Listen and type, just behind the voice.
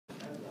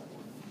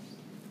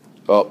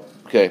Oh,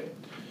 okay.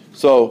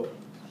 So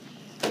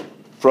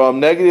from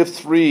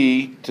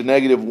 -3 to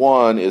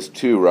 -1 is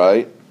 2,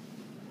 right?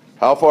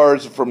 How far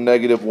is it from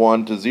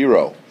 -1 to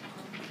 0?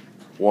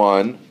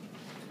 1.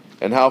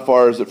 And how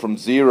far is it from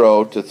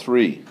 0 to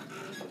 3?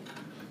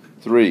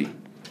 3.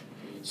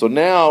 So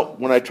now,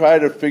 when I try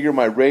to figure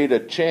my rate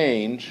of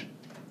change,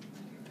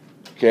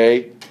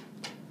 okay,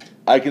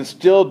 I can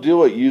still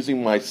do it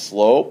using my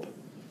slope,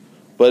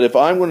 but if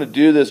I'm going to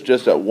do this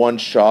just at one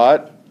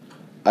shot,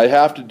 I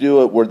have to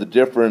do it where the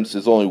difference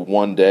is only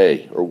 1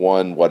 day, or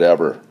one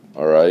whatever,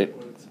 all right?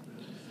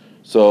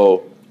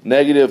 So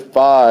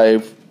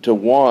 -5 to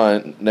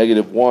 1,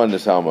 -1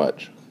 is how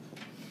much?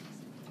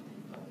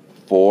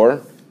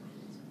 4.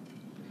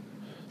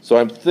 So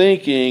I'm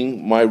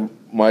thinking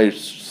my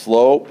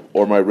slope,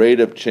 or my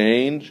rate of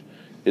change,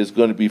 is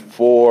going to be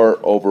 4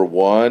 over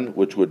 1,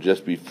 which would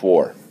just be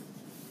 4.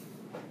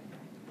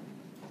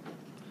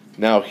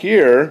 Now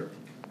here,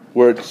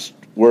 where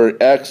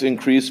x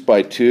increased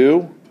by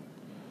 2,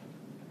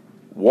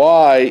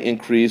 y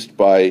increased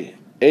by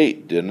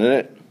 8, didn't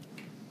it?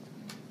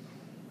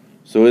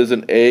 So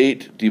isn't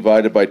 8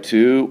 divided by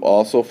 2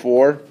 also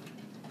 4?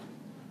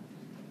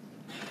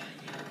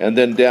 And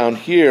then down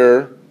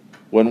here,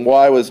 when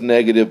y was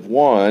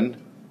 -1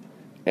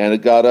 and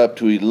it got up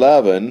to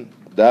 11,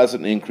 that's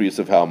an increase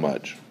of how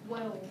much?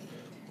 12.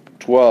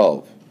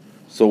 12.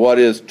 So what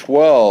is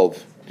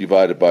 12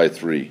 divided by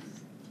 3?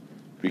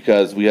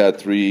 Because we had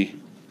 3,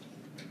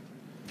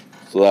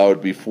 so that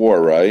would be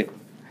 4, right?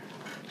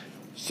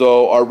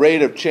 So our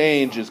rate of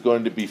change is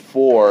going to be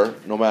 4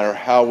 no matter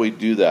how we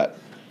do that.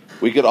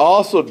 We could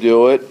also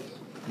do it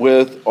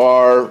with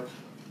our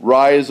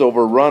rise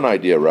over run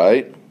idea,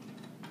 right?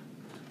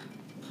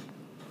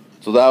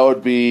 So that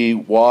would be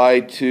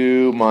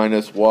y2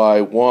 minus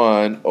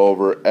y1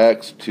 over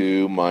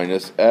x2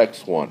 minus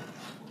x1.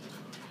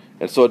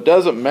 And so it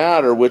doesn't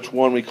matter which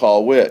one we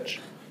call which.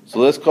 So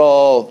let's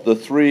call the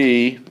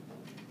 -3,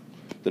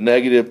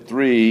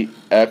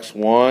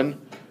 x1,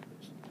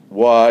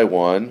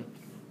 y1.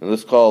 And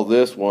let's call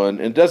this one,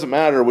 and it doesn't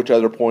matter which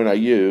other point I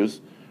use,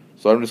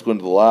 so I'm just going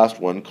to the last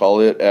one, call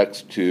it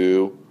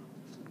x2,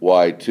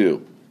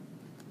 y2.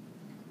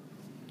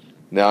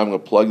 Now I'm going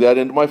to plug that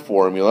into my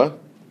formula.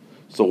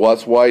 So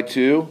what's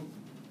y2?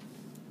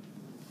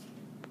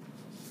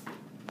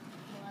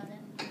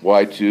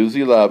 11. y2 is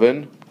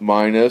 11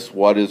 minus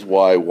what is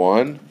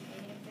y1?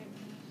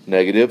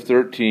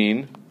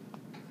 -13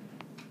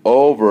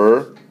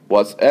 over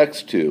what's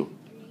x2?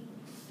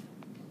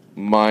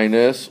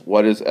 Minus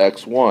what is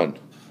x1?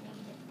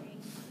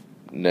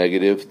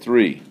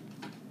 -3.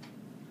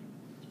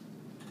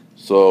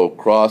 So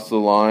cross the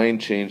line,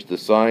 change the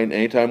sign.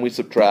 Anytime we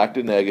subtract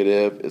a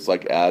negative, it's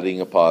like adding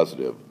a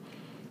positive.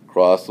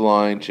 Cross the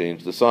line,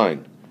 change the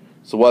sign.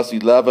 So what's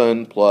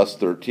 11 plus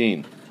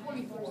 13?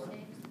 24.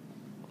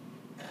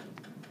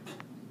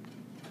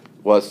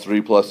 What's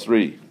 3 plus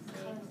 3?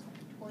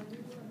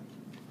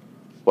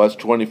 What's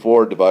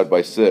 24 divided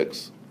by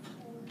 6?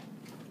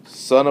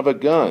 Son of a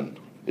gun,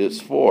 it's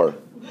 4.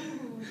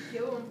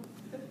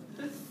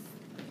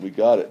 We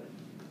got it.